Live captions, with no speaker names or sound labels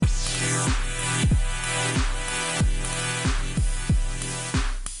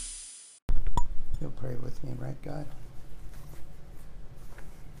God.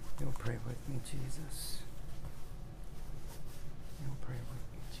 You'll pray with me, Jesus. You'll pray with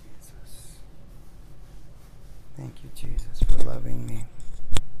me, Jesus. Thank you, Jesus, for loving me.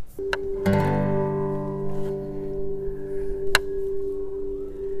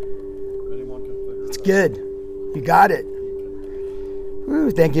 It's good. You got it.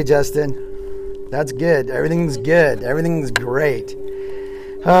 Woo, thank you, Justin. That's good. Everything's good. Everything's great.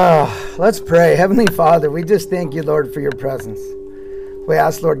 Let's pray. Heavenly Father, we just thank you, Lord, for your presence. We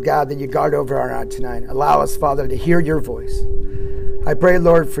ask, Lord God, that you guard over our night tonight. Allow us, Father, to hear your voice. I pray,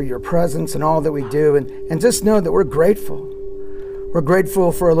 Lord, for your presence and all that we do. And just know that we're grateful. We're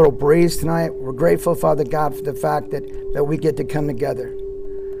grateful for a little breeze tonight. We're grateful, Father God, for the fact that we get to come together.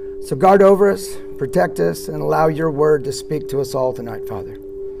 So guard over us, protect us, and allow your word to speak to us all tonight, Father.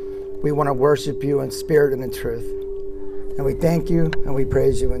 We want to worship you in spirit and in truth. And we thank you and we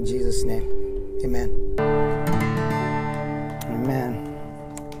praise you in Jesus' name. Amen. Amen.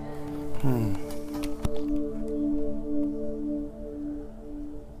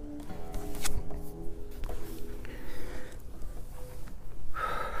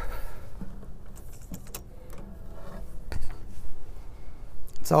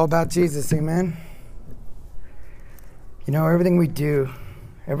 It's all about Jesus, amen? You know, everything we do,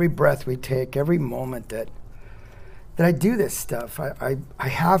 every breath we take, every moment that I do this stuff, I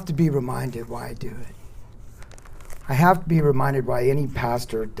have to be reminded why I do it. I have to be reminded why any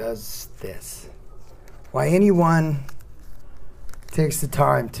pastor does this. Why anyone takes the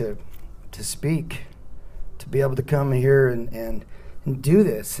time to speak, to be able to come here and do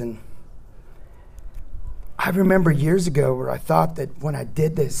this. And I remember years ago where I thought that when I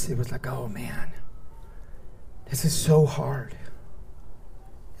did this, it was like, oh man, this is so hard.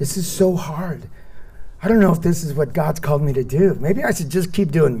 This is so hard. I don't know if this is what God's called me to do. Maybe I should just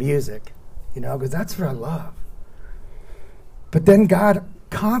keep doing music, because that's what I love. But then God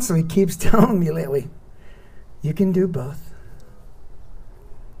constantly keeps telling me lately, you can do both.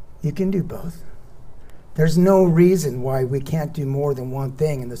 You can do both. There's no reason why we can't do more than one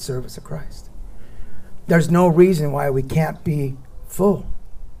thing in the service of Christ. There's no reason why we can't be full.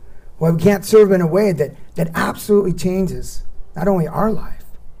 Why we can't serve in a way that absolutely changes not only our life,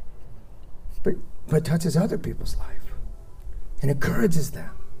 but touches other people's life and encourages them.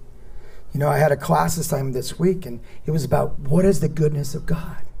 I had a class assignment this week, and it was about what is the goodness of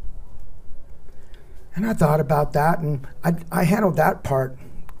God. And I thought about that, and I handled that part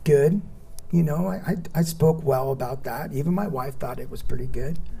good. I spoke well about that. Even my wife thought it was pretty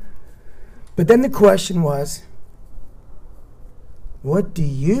good. But then the question was, what do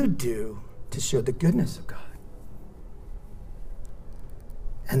you do to show the goodness of God?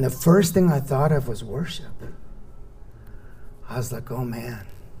 And the first thing I thought of was worship. I was like, oh man,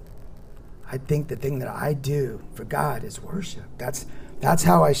 I think the thing that I do for God is worship. That's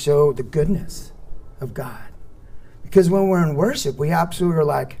how I show the goodness of God. Because when we're in worship, we absolutely are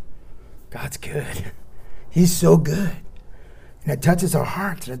like, God's good. He's so good. And it touches our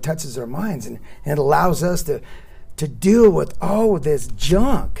hearts and it touches our minds, and it allows us to deal with all of this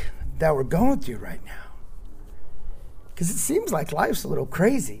junk that we're going through right now. Because it seems like life's a little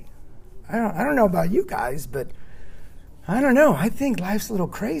crazy. I don't know about you guys, but I don't know. I think life's a little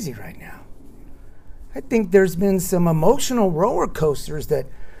crazy right now. I think there's been some emotional roller coasters that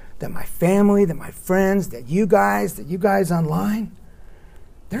my family, that my friends, that you guys online,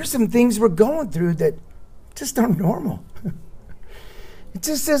 there's some things we're going through that just aren't normal. It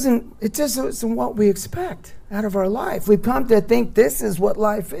just isn't what we expect out of our life. We've come to think this is what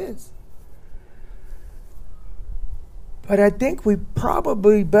life is. But I think we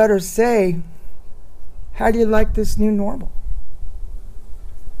probably better say, how do you like this new normal?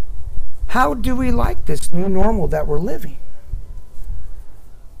 How do we like this new normal that we're living?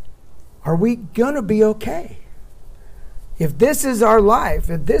 Are we going to be okay? If this is our life,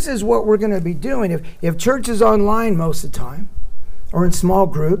 if this is what we're going to be doing, if church is online most of the time, or in small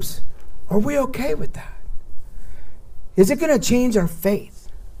groups, are we okay with that? Is it going to change our faith?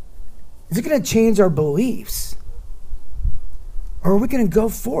 Is it going to change our beliefs? Or are we going to go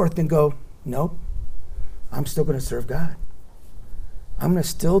forth and go, nope, I'm still going to serve God. I'm going to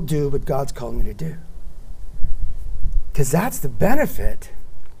still do what God's called me to do. Because that's the benefit.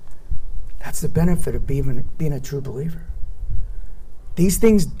 That's the benefit of being a true believer. These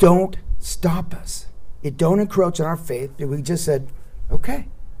things don't stop us. It don't encroach on our faith. We just said, okay.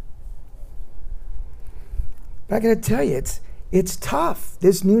 But I got to tell you, it's tough.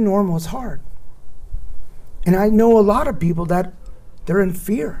 This new normal is hard. And I know a lot of people that they're in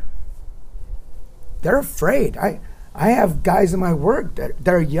fear. They're afraid. I have guys in my work that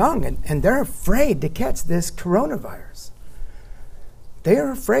are young and they're afraid to catch this coronavirus. They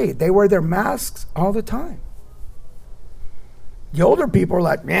are afraid. They wear their masks all the time. The older people are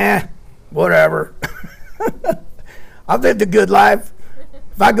like, whatever. I've lived a good life.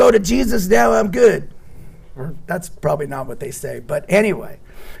 If I go to Jesus now, I'm good. Or that's probably not what they say, but anyway.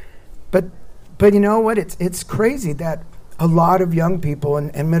 But you know what? It's crazy that a lot of young people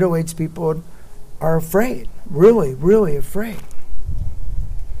and middle-aged people are afraid, really, really afraid.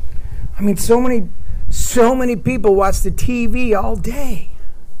 I mean, so many people watch the TV all day,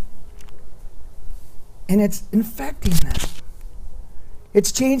 and it's infecting them.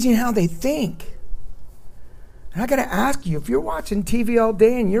 It's changing how they think. And I got to ask you, if you're watching TV all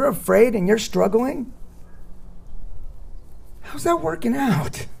day and you're afraid and you're struggling, how's that working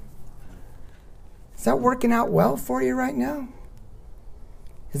out? Is that working out well for you right now?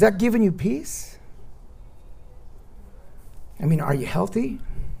 Is that giving you peace? I mean, are you healthy?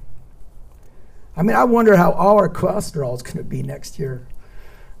 I mean, I wonder how all our cholesterol is going to be next year.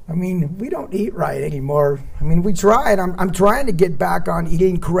 I mean, we don't eat right anymore. I mean, we tried. I'm trying to get back on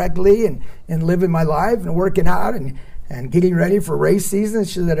eating correctly and living my life and working out and getting ready for race season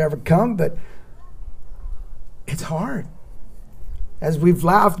should that ever come. But it's hard. As we've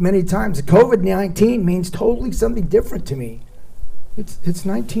laughed many times, COVID-19 means totally something different to me. It's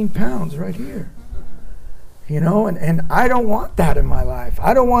 19 pounds right here. You know, and I don't want that in my life.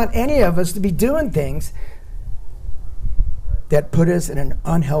 I don't want any of us to be doing things that put us in an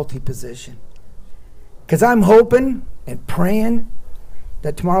unhealthy position. Because I'm hoping and praying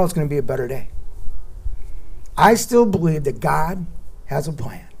that tomorrow is going to be a better day. I still believe that God has a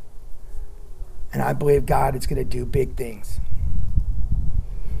plan. And I believe God is going to do big things.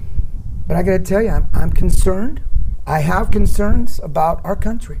 But I got to tell you, I'm concerned. I have concerns about our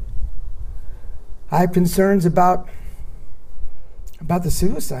country. I have concerns about the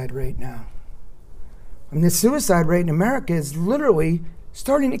suicide rate now. I mean, the suicide rate in America is literally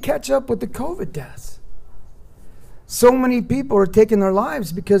starting to catch up with the COVID deaths. So many people are taking their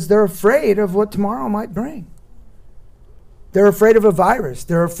lives because they're afraid of what tomorrow might bring. They're afraid of a virus.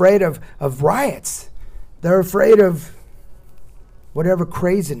 They're afraid of riots. They're afraid of whatever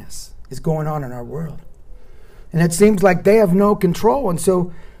craziness is going on in our world. And it seems like they have no control. And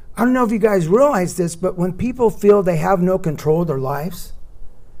so, I don't know if you guys realize this, but when people feel they have no control of their lives,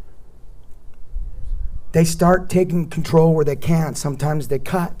 they start taking control where they can. Sometimes they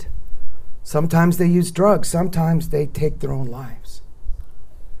cut. Sometimes they use drugs. Sometimes they take their own lives.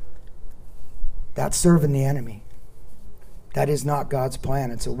 That's serving the enemy. That is not God's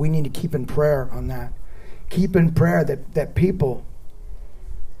plan. And so we need to keep in prayer on that. Keep in prayer that people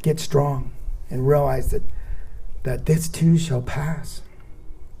get strong and realize that this too shall pass.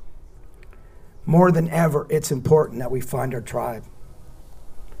 More than ever, it's important that we find our tribe.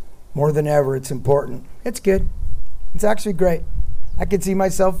 More than ever, it's important. It's good. It's actually great. I can see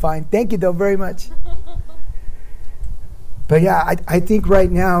myself fine. Thank you, though, very much. But yeah, I think right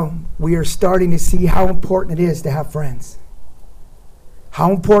now we are starting to see how important it is to have friends.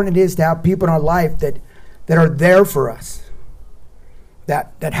 How important it is to have people in our life that are there for us,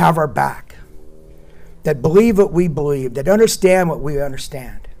 that have our back, that believe what we believe, that understand what we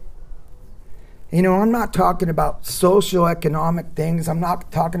understand. You know, I'm not talking about socioeconomic things. I'm not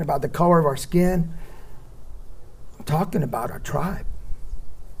talking about the color of our skin. I'm talking about our tribe.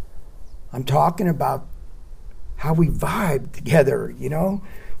 I'm talking about how we vibe together, you know.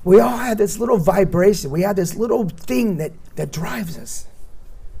 We all have this little vibration. We have this little thing that drives us.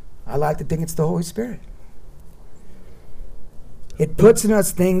 I like to think it's the Holy Spirit. It puts in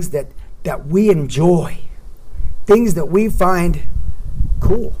us things that we enjoy, things that we find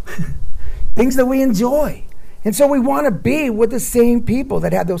cool. Things that we enjoy. And so we want to be with the same people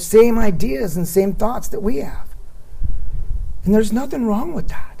that have those same ideas and same thoughts that we have. And there's nothing wrong with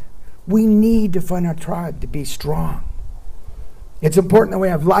that. We need to find our tribe to be strong. It's important that we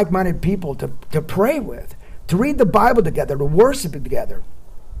have like-minded people to pray with, to read the Bible together, to worship it together.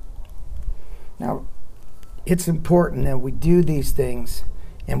 Now, it's important that we do these things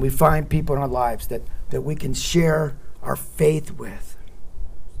and we find people in our lives that we can share our faith with.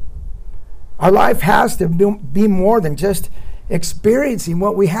 Our life has to be more than just experiencing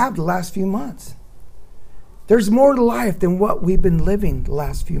what we have the last few months. There's more to life than what we've been living the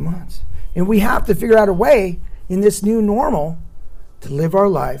last few months. And we have to figure out a way in this new normal to live our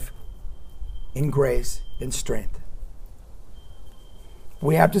life in grace and strength.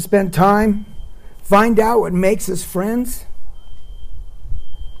 We have to spend time, find out what makes us friends.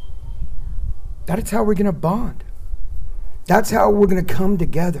 That's how we're going to bond. That's how we're going to come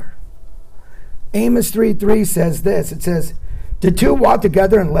together. Amos 3:3 says this. It says, "Do two walk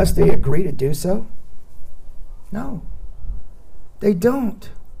together unless they agree to do so?" No, they don't.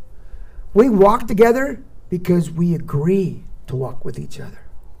 We walk together because we agree to walk with each other.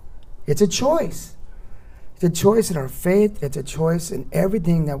 It's a choice. It's a choice in our faith. It's a choice in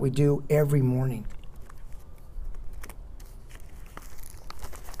everything that we do every morning.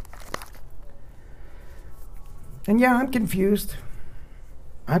 And yeah, I'm confused.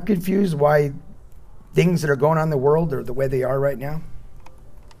 I'm confused why things that are going on in the world are the way they are right now.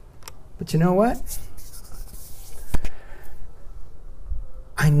 But you know what?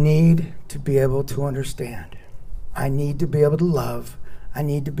 I need to be able to understand. I need to be able to love. I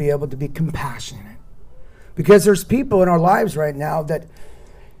need to be able to be compassionate. Because there's people in our lives right now that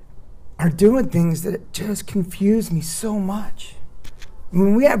are doing things that just confuse me so much. I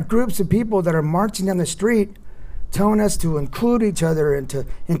mean, we have groups of people that are marching down the street telling us to include each other and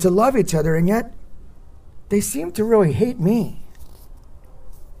to love each other, and yet they seem to really hate me.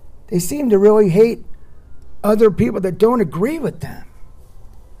 They seem to really hate other people that don't agree with them.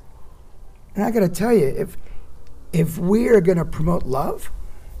 And I got to tell you, if we are going to promote love,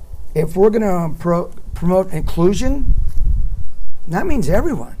 if we're going to promote inclusion, that means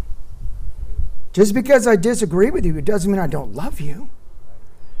everyone. Just because I disagree with you, it doesn't mean I don't love you.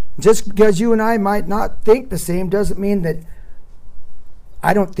 Just because you and I might not think the same doesn't mean that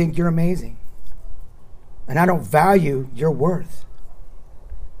I don't think you're amazing. And I don't value your worth.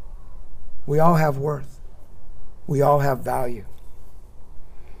 We all have worth. We all have value.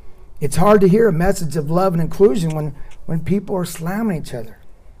 It's hard to hear a message of love and inclusion when people are slamming each other.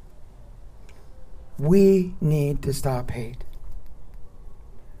 We need to stop hate.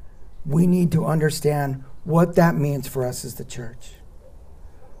 We need to understand what that means for us as the church.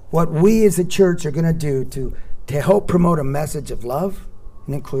 What we as a church are going to do to help promote a message of love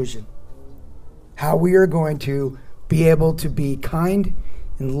and inclusion. How we are going to be able to be kind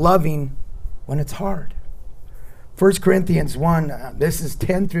and loving when it's hard. 1 Corinthians 1, this is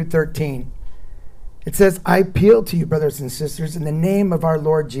 10 through 13. It says, "I appeal to you, brothers and sisters, in the name of our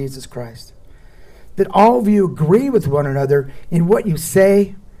Lord Jesus Christ, that all of you agree with one another in what you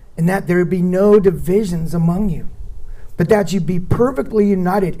say, and that there be no divisions among you, but that you be perfectly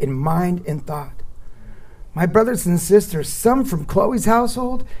united in mind and thought. My brothers and sisters, some from Chloe's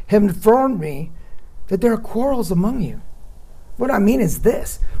household have informed me that there are quarrels among you. What I mean is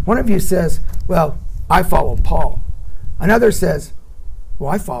this. One of you says, well, I follow Paul. Another says,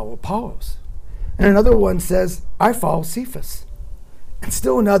 well, I follow Apollos. And another one says, I follow Cephas. And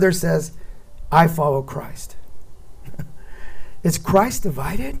still another says, I follow Christ." Is Christ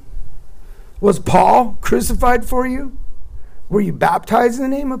divided? Was Paul crucified for you? Were you baptized in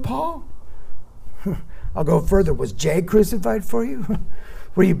the name of Paul? I'll go further. Was Jay crucified for you?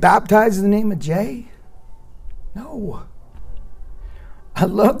 Were you baptized in the name of Jay? No. I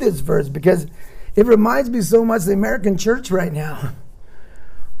love this verse because it reminds me so much of the American church right now.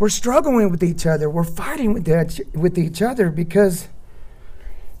 We're struggling with each other. We're fighting with each other because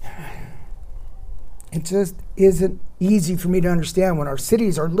it just isn't easy for me to understand when our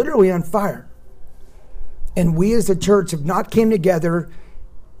cities are literally on fire. And we as a church have not came together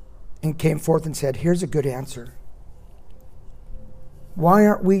and came forth and said, here's a good answer. Why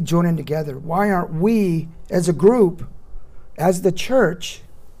aren't we joining together? Why aren't we as a group, as the church,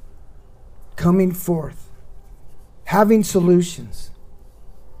 coming forth, having solutions?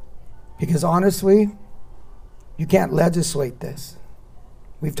 Because honestly, you can't legislate this.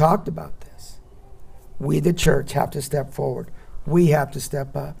 We've talked about this. We, the church, have to step forward. We have to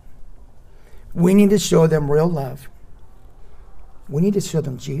step up. We need to show them real love. We need to show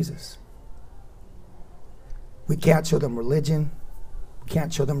them Jesus. We can't show them religion. We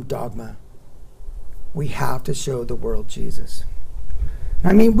can't show them dogma. We have to show the world Jesus.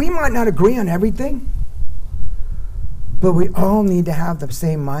 I mean, we might not agree on everything, but we all need to have the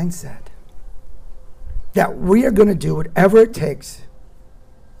same mindset. That we are going to do whatever it takes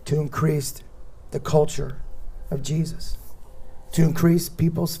to increase the culture of Jesus, to increase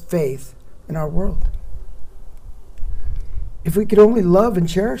people's faith in our world. If we could only love and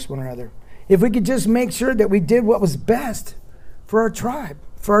cherish one another, if we could just make sure that we did what was best for our tribe,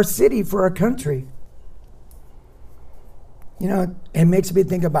 for our city, for our country. You know, it makes me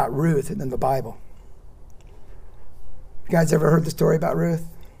think about Ruth in the Bible. You guys ever heard the story about Ruth?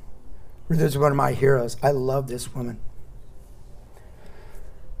 Ruth is one of my heroes. I love this woman.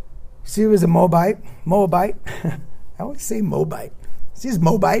 She was a Moabite. I always say Moabite. She's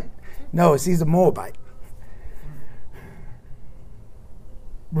Moabite. No, she's a Moabite.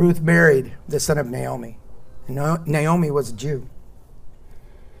 Ruth married the son of Naomi. And Naomi was a Jew.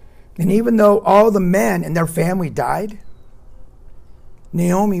 And even though all the men in their family died,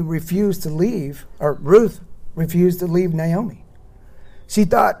 Naomi refused to leave, or Ruth refused to leave Naomi. She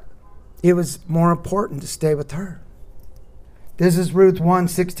thought it was more important to stay with her. This is Ruth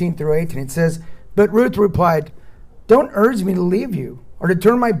 1:16 through 18. It says, "But Ruth replied, 'Don't urge me to leave you or to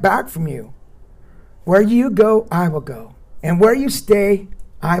turn my back from you. Where you go, I will go. And where you stay,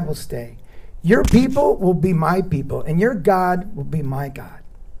 I will stay. Your people will be my people, and your God will be my God.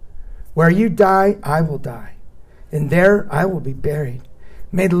 Where you die, I will die, and there I will be buried.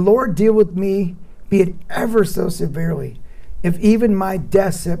 May the Lord deal with me, be it ever so severely, if even my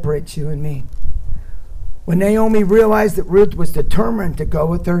death separates you and me.' When Naomi realized that Ruth was determined to go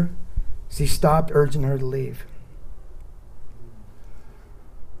with her, she stopped urging her to leave."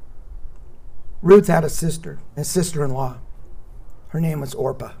 Ruth had a sister-in-law. Her name was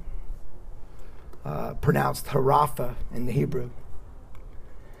Orpah, pronounced Harapha in the Hebrew.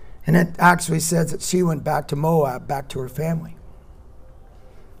 And it actually says that she went back to Moab, back to her family.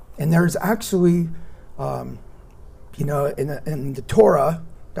 And there's actually, in the Torah,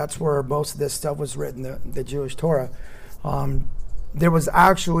 that's where most of this stuff was written, the Jewish Torah. There was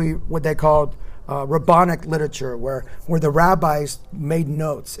actually what they called rabbinic literature, where the rabbis made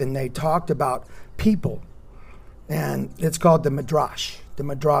notes and they talked about people. And it's called the Midrash. The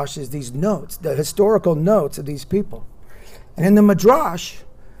Midrash is these notes, the historical notes of these people. And in the Midrash,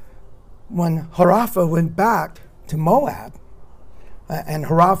 when Harapha went back to Moab, and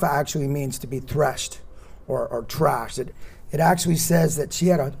Harapha actually means to be threshed or trashed. It actually says that she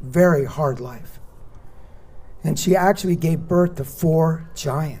had a very hard life. And she actually gave birth to 4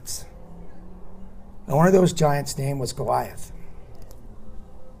 giants. And one of those giants' name was Goliath.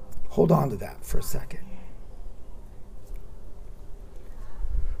 Hold on to that for a second.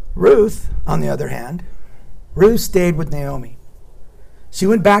 Ruth, on the other hand, Ruth stayed with Naomi. She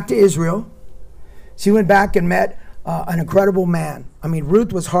went back to Israel. She went back and met an incredible man. I mean,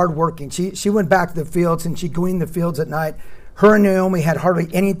 Ruth was hardworking. She went back to the fields and she gleaned the fields at night. Her and Naomi had hardly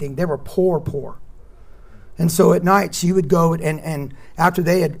anything. They were poor. And so at night she would go and after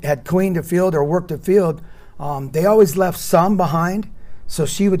they had cleaned the field or worked the field, they always left some behind. So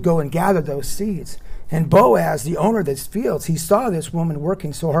she would go and gather those seeds. And Boaz, the owner of these fields, he saw this woman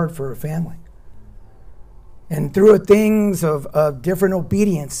working so hard for her family. And through things of different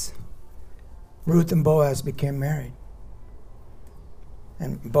obedience, Ruth and Boaz became married.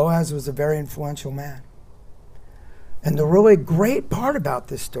 And Boaz was a very influential man. And the really great part about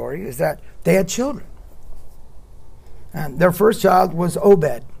this story is that they had children. And their first child was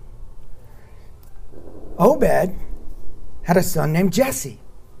Obed. Obed had a son named Jesse.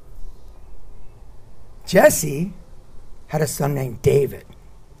 Jesse had a son named David.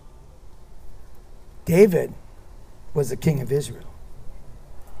 David was the king of Israel.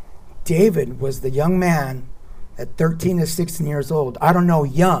 David was the young man at 13 to 16 years old. I don't know,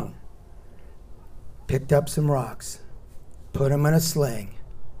 young. Picked up some rocks, put them in a sling,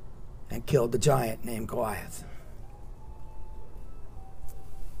 and killed the giant named Goliath.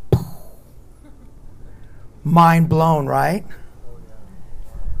 Mind blown, right?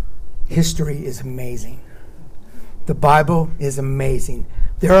 History is amazing. The Bible is amazing.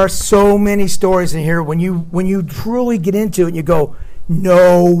 There are so many stories in here when you truly get into it, you go,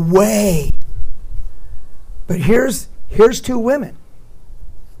 no way. But here's 2 women.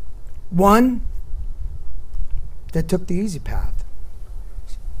 One that took the easy path.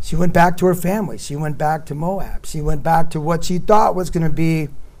 She went back to her family. She went back to Moab. She went back to what she thought was going to be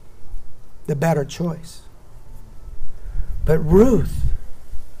the better choice. But Ruth,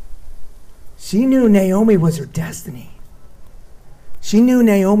 she knew Naomi was her destiny. She knew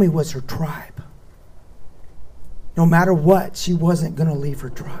Naomi was her tribe. No matter what, she wasn't going to leave her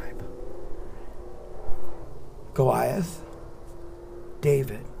tribe. Goliath,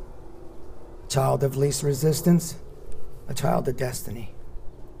 David, child of least resistance, a child of destiny.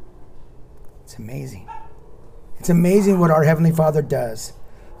 It's amazing. It's amazing what our Heavenly Father does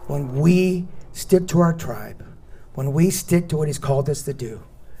when we stick to our tribe, when we stick to what He's called us to do,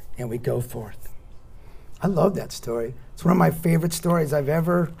 and we go forth. I love that story. It's one of my favorite stories I've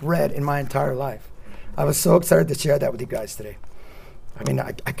ever read in my entire life. I was so excited to share that with you guys today. I mean,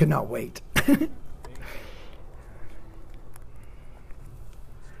 I could not wait.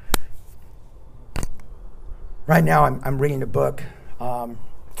 Right now, I'm reading a book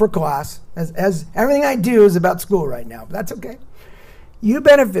for class. As everything I do is about school right now, but that's okay. You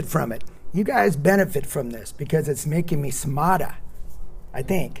benefit from it. You guys benefit from this because it's making me smarter, I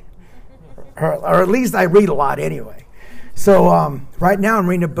think. Or at least I read a lot anyway. So right now I'm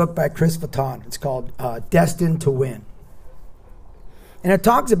reading a book by Chris Fatton. It's called Destined to Win. And it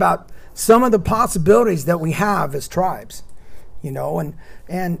talks about some of the possibilities that we have as tribes,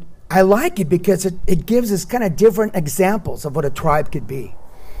 and I like it because it gives us kind of different examples of what a tribe could be,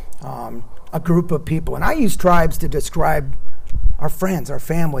 a group of people. And I use tribes to describe our friends, our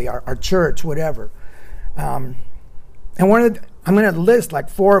family, our church, whatever. And I'm going to list like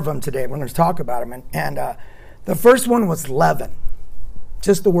 4 of them today. We're going to talk about them. And the first one was leaven,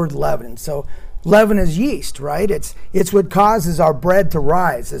 just the word leaven. So leaven is yeast, right? It's what causes our bread to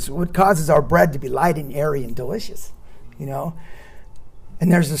rise. It's what causes our bread to be light and airy and delicious,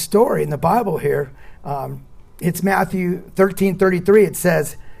 And there's a story in the Bible here. It's Matthew 13:33. It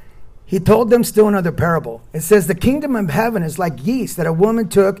says, he told them still another parable. It says, the kingdom of heaven is like yeast that a woman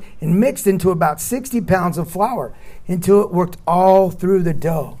took and mixed into about 60 pounds of flour until it worked all through the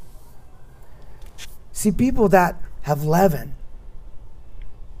dough. See, people that have leaven,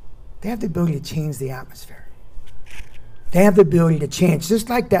 they have the ability to change the atmosphere. They have the ability to change. Just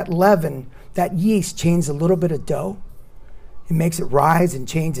like that leaven, that yeast changes a little bit of dough. It makes it rise and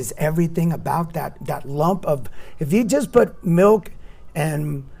changes everything about that lump of, if you just put milk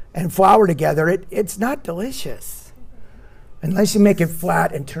and flour together, it's not delicious. Unless you make it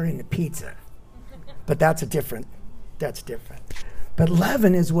flat and turn it into pizza. But that's different. But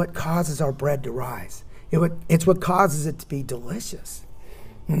leaven is what causes our bread to rise. It's what causes it to be delicious.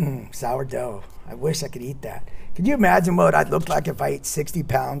 Sourdough. I wish I could eat that. Could you imagine what I'd look like if I ate 60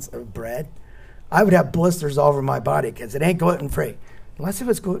 pounds of bread? I would have blisters all over my body because it ain't gluten-free. Unless if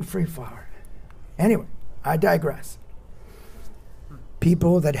it's gluten-free flour. Anyway, I digress.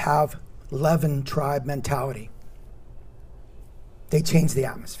 People that have leaven tribe mentality, they change the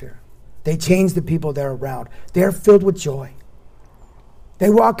atmosphere. They change the people they're around. They're filled with joy. They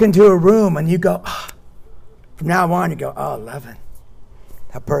walk into a room and you go, from now on you go, leaven.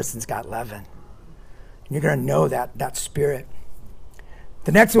 That person's got leaven. And you're going to know that spirit.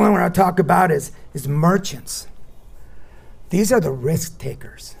 The next one I want to talk about is merchants. These are the risk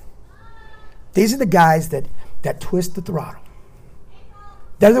takers. These are the guys that twist the throttle.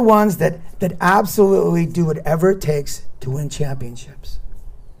 They're the ones that absolutely do whatever it takes to win championships,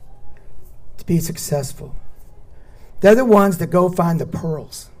 to be successful. They're the ones that go find the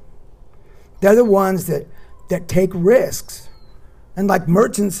pearls. They're the ones that take risks. And like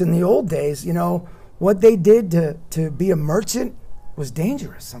merchants in the old days, what they did to be a merchant was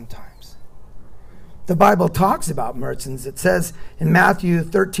dangerous sometimes. The Bible talks about merchants. It says in Matthew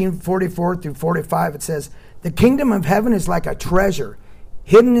 13:44 through 45, it says, the kingdom of heaven is like a treasure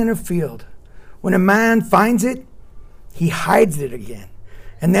hidden in a field. When a man finds it, he hides it again.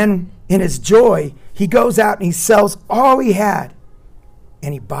 And then in his joy, he goes out and he sells all he had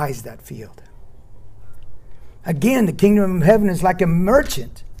and he buys that field. Again, the kingdom of heaven is like a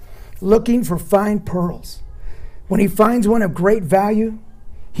merchant looking for fine pearls. When he finds one of great value,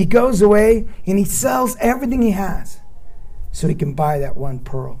 he goes away and he sells everything he has so he can buy that one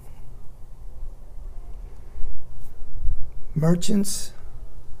pearl. Merchants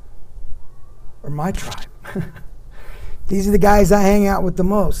are my tribe. These are the guys I hang out with the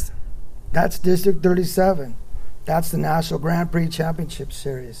most. That's District 37. That's the National Grand Prix Championship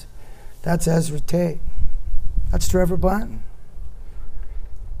Series. That's Ezra Tate. That's Trevor Blanton.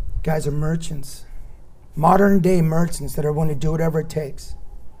 Guys are merchants. Modern day merchants that are willing to do whatever it takes.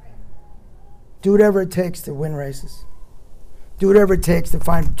 Do whatever it takes to win races. Do whatever it takes to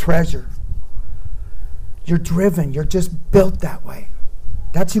find treasure. You're driven. You're just built that way.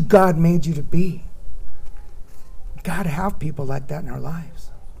 That's who God made you to be. We've got to have people like that in our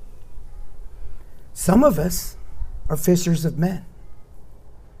lives. Some of us are fishers of men.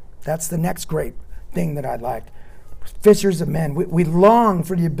 That's the next great thing that I like. Fishers of men. We long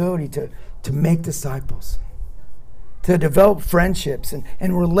for the ability to make disciples, to develop friendships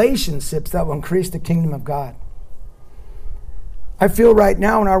and relationships that will increase the kingdom of God. I feel right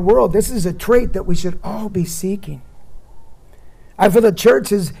now in our world, this is a trait that we should all be seeking. I feel the church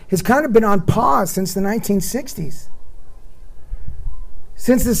has kind of been on pause since the 1960s.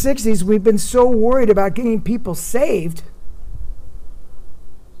 Since the 60s, we've been so worried about getting people saved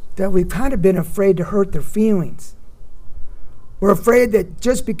that we've kind of been afraid to hurt their feelings. We're afraid that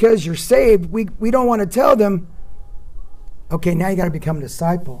just because you're saved, we don't want to tell them, okay, now you got to become a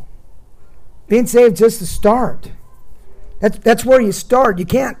disciple. Being saved is just the start. That's where you start. You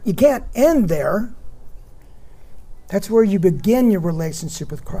can't end there. That's where you begin your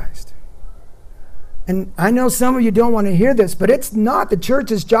relationship with Christ. And I know some of you don't want to hear this, but it's not the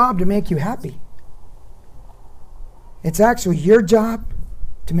church's job to make you happy. It's actually your job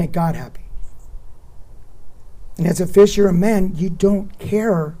to make God happy. And as a fisher of men, you don't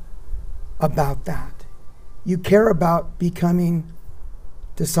care about that. You care about becoming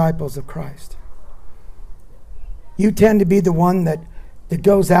disciples of Christ. You tend to be the one that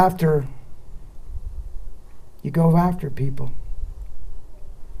goes after. You go after people.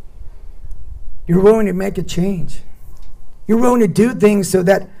 You're willing to make a change. You're willing to do things so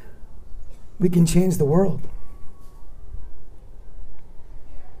that we can change the world.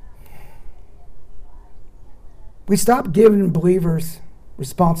 We stopped giving believers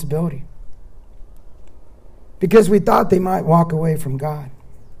responsibility because we thought they might walk away from God.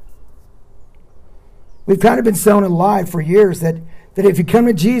 We've kind of been selling a lie for years that if you come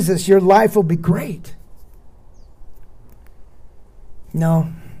to Jesus, your life will be great.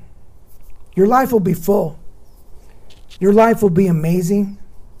 No. Your life will be full. Your life will be amazing.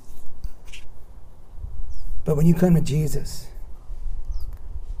 But when you come to Jesus,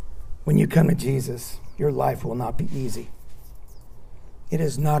 your life will not be easy. It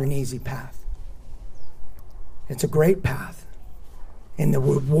is not an easy path. It's a great path. And the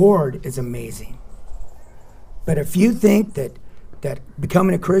reward is amazing. But if you think that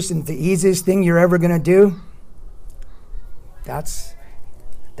becoming a Christian is the easiest thing you're ever going to do, that's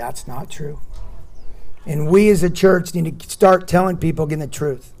not true. And we as a church need to start telling people again the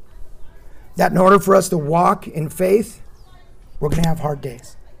truth. That in order for us to walk in faith, we're going to have hard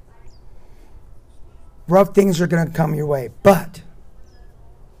days. Rough things are going to come your way, but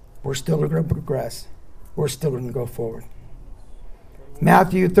we're still going to progress. We're still going to go forward.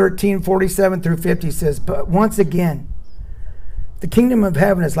 Matthew 13:47 through 50 says, but once again, the kingdom of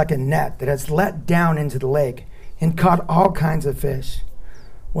heaven is like a net that has let down into the lake and caught all kinds of fish.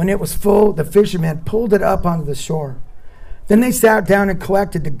 When it was full, the fishermen pulled it up onto the shore. Then they sat down and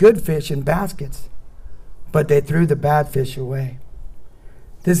collected the good fish in baskets, but they threw the bad fish away.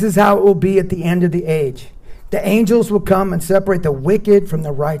 This is how it will be at the end of the age. The angels will come and separate the wicked from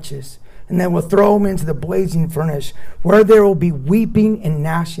the righteous, and they will throw them into the blazing furnace, where there will be weeping and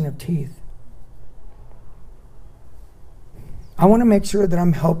gnashing of teeth. I want to make sure that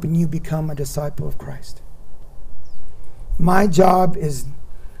I'm helping you become a disciple of Christ. My job is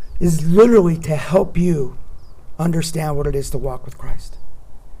literally to help you understand what it is to walk with Christ.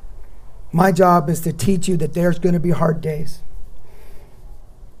 My job is to teach you that there's going to be hard days.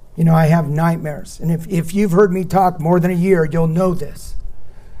 You know, I have nightmares. And if you've heard me talk more than a year, you'll know this.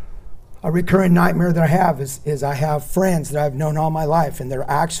 A recurring nightmare that I have is I have friends that I've known all my life, and they're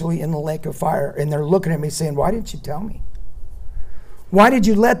actually in the lake of fire, and they're looking at me saying, why didn't you tell me? Why did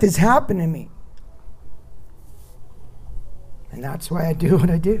you let this happen to me? And that's why I do what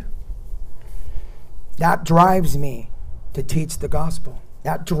I do. That drives me to teach the gospel.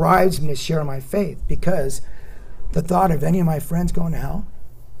 That drives me to share my faith, because the thought of any of my friends going to hell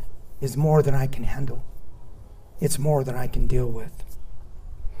is more than I can handle. It's more than I can deal with.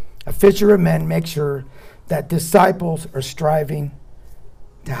 A fisher of men makes sure that disciples are striving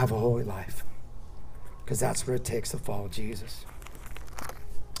to have a holy life, because that's what it takes to follow Jesus.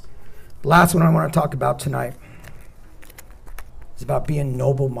 The last one I want to talk about tonight is about being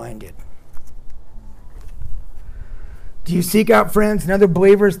noble-minded. Do you seek out friends and other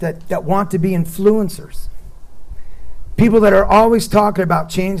believers that want to be influencers? People that are always talking about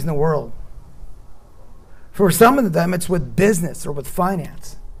changing the world. For some of them, it's with business or with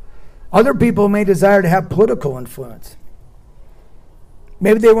finance. Other people may desire to have political influence.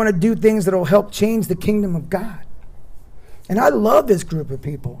 Maybe they want to do things that will help change the kingdom of God. And I love this group of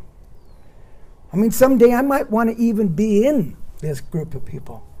people. I mean, someday I might want to even be in this group of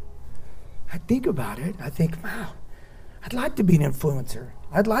people. I think about it. I think, wow, I'd like to be an influencer.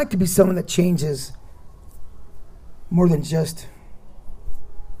 I'd like to be someone that changes more than just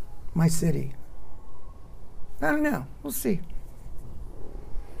my city. I don't know. We'll see.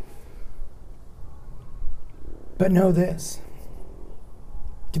 But know this.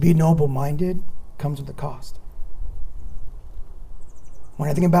 To be noble-minded comes with a cost. When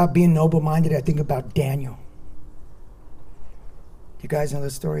I think about being noble-minded, I think about Daniel. You guys know the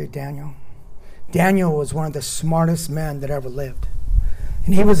story of Daniel? Daniel was one of the smartest men that ever lived.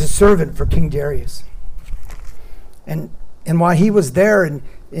 And he was a servant for King Darius. And while he was there in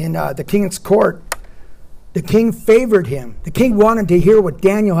the king's court, the king favored him. The king wanted to hear what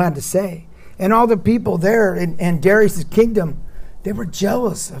Daniel had to say. And all the people there in Darius' kingdom, they were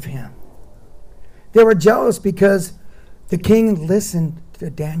jealous of him. They were jealous because the king listened to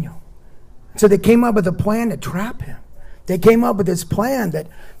Daniel. So they came up with a plan to trap him. They came up with this plan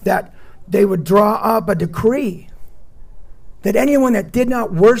that they would draw up a decree that anyone that did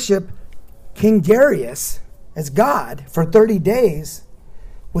not worship King Darius as God for 30 days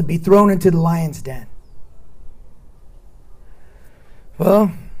would be thrown into the lion's den.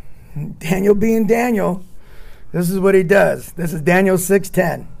 Well, Daniel being Daniel, This is what he does. This is Daniel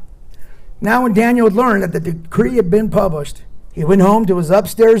 6:10. Now when Daniel had learned that the decree had been published, he went home to his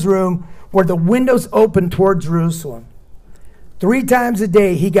upstairs room where the windows opened toward Jerusalem. 3 times a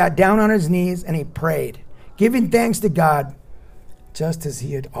day he got down on his knees and he prayed, giving thanks to God, just as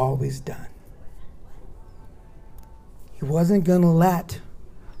he had always done. He wasn't going to let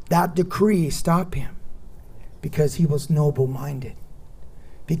that decree stop him because he was noble-minded,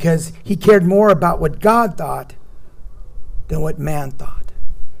 because he cared more about what God thought than what man thought.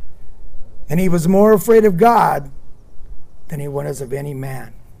 And he was more afraid of God than he was of any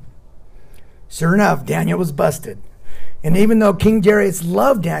man. Sure enough, Daniel was busted. And even though King Darius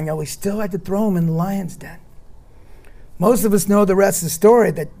loved Daniel, he still had to throw him in the lion's den. Most of us know the rest of the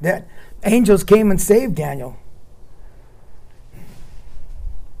story, that angels came and saved Daniel.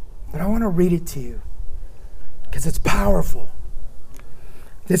 But I want to read it to you because it's powerful.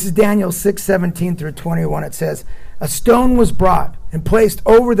 This is Daniel 6:17 through 21. It says, a stone was brought and placed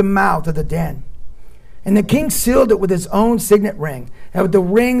over the mouth of the den. And the king sealed it with his own signet ring and with the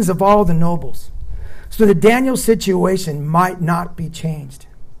rings of all the nobles, so that Daniel's situation might not be changed.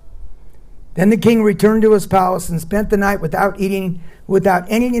 Then the king returned to his palace and spent the night without eating, without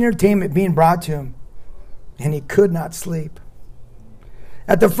any entertainment being brought to him. And he could not sleep.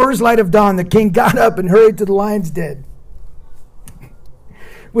 At the first light of dawn, the king got up and hurried to the lion's den.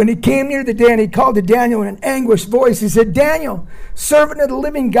 When he came near the den, he called to Daniel in an anguished voice. He said, Daniel, servant of the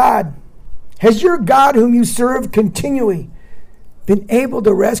living God, has your God whom you serve continually been able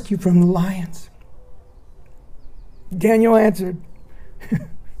to rescue from the lions? Daniel answered,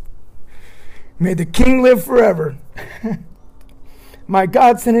 may the king live forever. My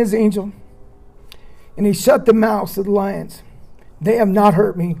God sent his angel, and he shut the mouths of the lions. They have not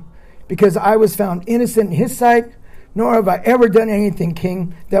hurt me, because I was found innocent in his sight, nor have I ever done anything,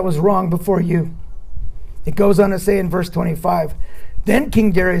 king, that was wrong before you. It goes on to say in verse 25, then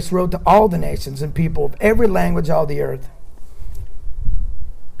King Darius wrote to all the nations and people of every language all the earth.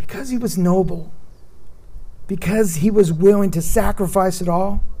 Because he was noble, because he was willing to sacrifice it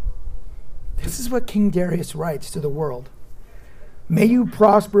all, this is what King Darius writes to the world. May you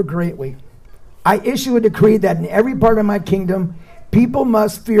prosper greatly. I issue a decree that in every part of my kingdom, people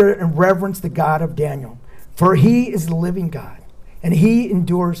must fear and reverence the God of Daniel. For he is the living God, and he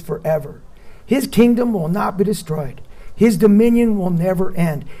endures forever. His kingdom will not be destroyed. His dominion will never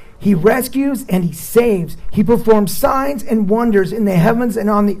end. He rescues and he saves. He performs signs and wonders in the heavens and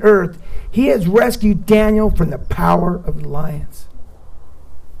on the earth. He has rescued Daniel from the power of the lions.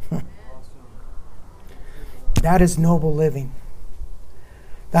 That is noble living.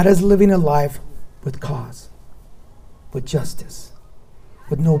 That is living a life with cause, with justice,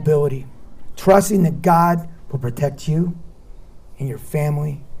 with nobility, trusting that God will protect you and your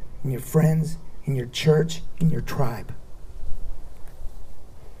family and your friends and your church and your tribe.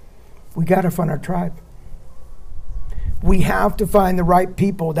 We got to find our tribe. We have to find the right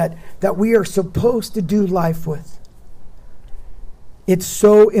people that we are supposed to do life with. It's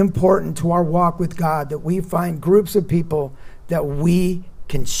so important to our walk with God that we find groups of people that we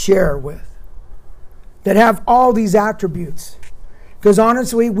can share with, that have all these attributes. Because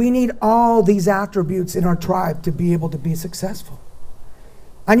honestly, we need all these attributes in our tribe to be able to be successful.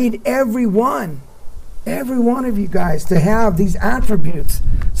 I need every one of you guys to have these attributes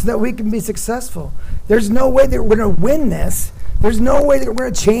so that we can be successful. There's no way that we're going to win this. There's no way that we're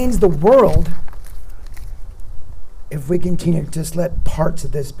going to change the world if we continue to just let parts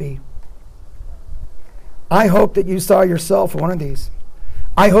of this be. I hope that you saw yourself one of these.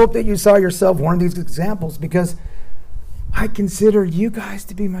 I hope that you saw yourself one of these examples, because I consider you guys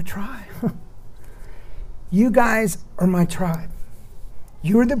to be my tribe. You guys are my tribe.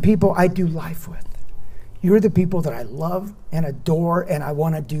 You're the people I do life with. You're the people that I love and adore and I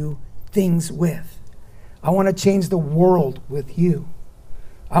want to do things with. I want to change the world with you.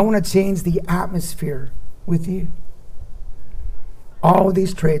 I want to change the atmosphere with you. All of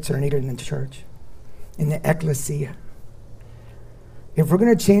these traits are needed in the church, in the ecclesia. If we're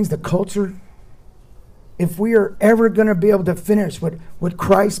going to change the culture, if we are ever going to be able to finish what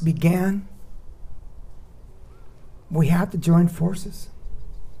Christ began, we have to join forces.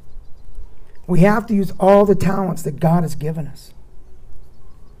 We have to use all the talents that God has given us.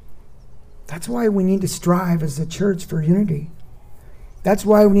 That's why we need to strive as a church for unity. That's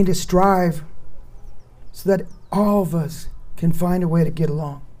why we need to strive so that all of us can find a way to get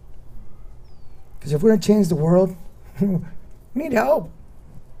along. Because if we're going to change the world, we need help.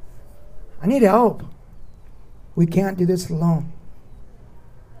 I need help. We can't do this alone.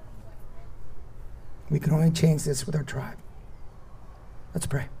 We can only change this with our tribe. Let's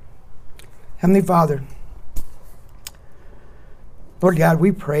pray. Heavenly Father, Lord God,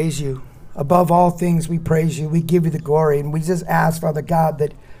 we praise you. Above all things, we praise you. We give you the glory. And we just ask, Father God,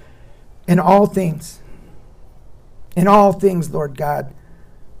 that in all things, Lord God,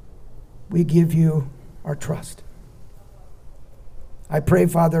 we give you our trust. I pray,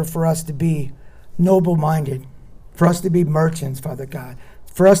 Father, for us to be noble-minded, for us to be merchants, Father God,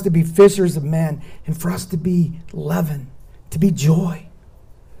 for us to be fishers of men, and for us to be leaven, to be joy.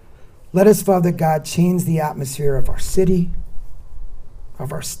 Let us, Father God, change the atmosphere of our city,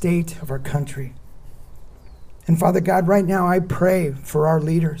 of our state, of our country. And Father God, right now I pray for our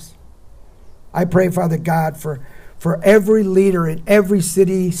leaders. I pray, Father God, for every leader in every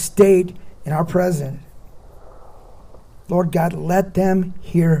city, state, and our president. Lord God, let them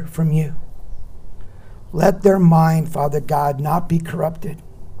hear from you. Let their mind, Father God, not be corrupted.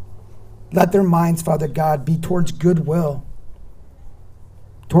 Let their minds, Father God, be towards goodwill,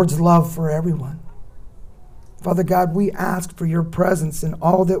 towards love for everyone. Father God, we ask for your presence in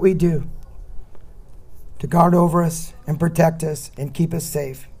all that we do, to guard over us and protect us and keep us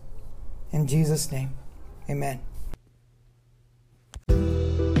safe. In Jesus' name, amen.